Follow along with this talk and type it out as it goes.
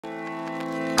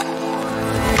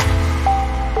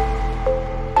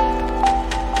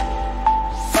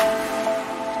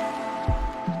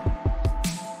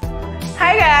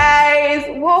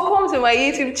my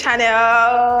YouTube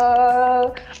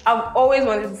channel. I've always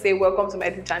wanted to say welcome to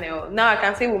my YouTube channel. Now I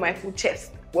can say with my full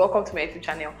chest, welcome to my YouTube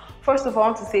channel. First of all, I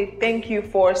want to say thank you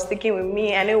for sticking with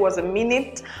me. I know it was a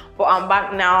minute, but I'm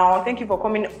back now. Thank you for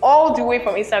coming all the way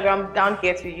from Instagram down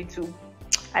here to YouTube.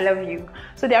 I love you.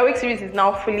 So the Awake series is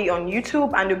now fully on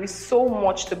YouTube, and there'll be so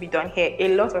much to be done here.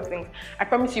 A lot of things. I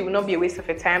promise you, it will not be a waste of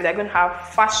your time. They're going to have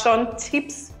fashion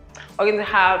tips. We're going to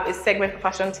have a segment for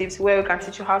fashion tips where we can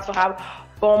teach you how to have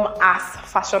bomb-ass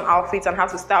fashion outfits and how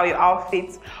to style your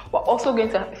outfits. We're also going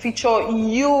to feature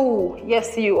you,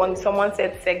 yes, you, on the Someone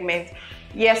Said segment.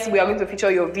 Yes, we are going to feature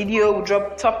your video. We'll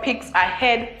drop topics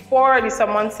ahead for the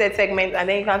Someone Said segment, and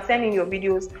then you can send in your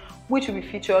videos which will be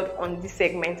featured on this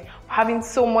segment. We're having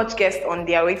so much guests on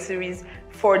the Awake series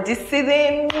for this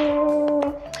season,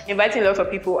 inviting lots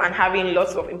of people and having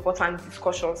lots of important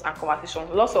discussions and conversations,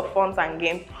 lots of fun and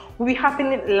games will be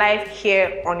happening live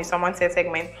here on the Someone Said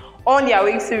segment on the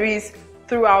Awake series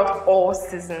throughout all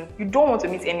season. You don't want to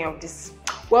miss any of this.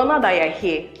 Well, now that you're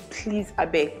here, please, I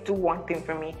beg, do one thing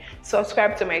for me.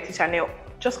 Subscribe to my YouTube channel.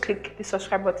 Just click the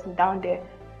subscribe button down there.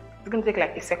 It's going to take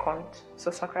like a second.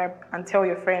 So subscribe and tell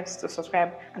your friends to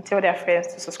subscribe and tell their friends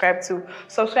to subscribe too.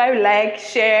 Subscribe, like,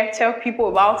 share, tell people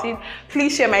about it.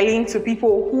 Please share my link to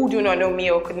people who do not know me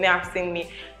or could not have seen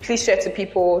me. Please share to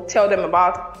people. Tell them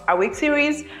about Awake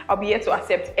series. I'll be here to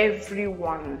accept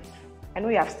everyone. I know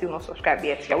you have still not subscribed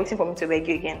yet. You're waiting for me to beg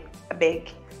you again. I beg.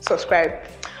 Subscribe.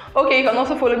 Okay, you can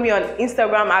also follow me on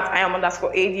Instagram at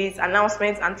 @iam_ages.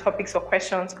 Announcements and topics or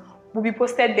questions will be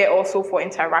posted there also for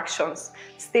interactions.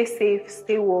 Stay safe,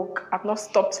 stay woke. I've not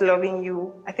stopped loving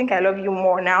you. I think I love you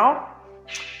more now.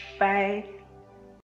 Bye.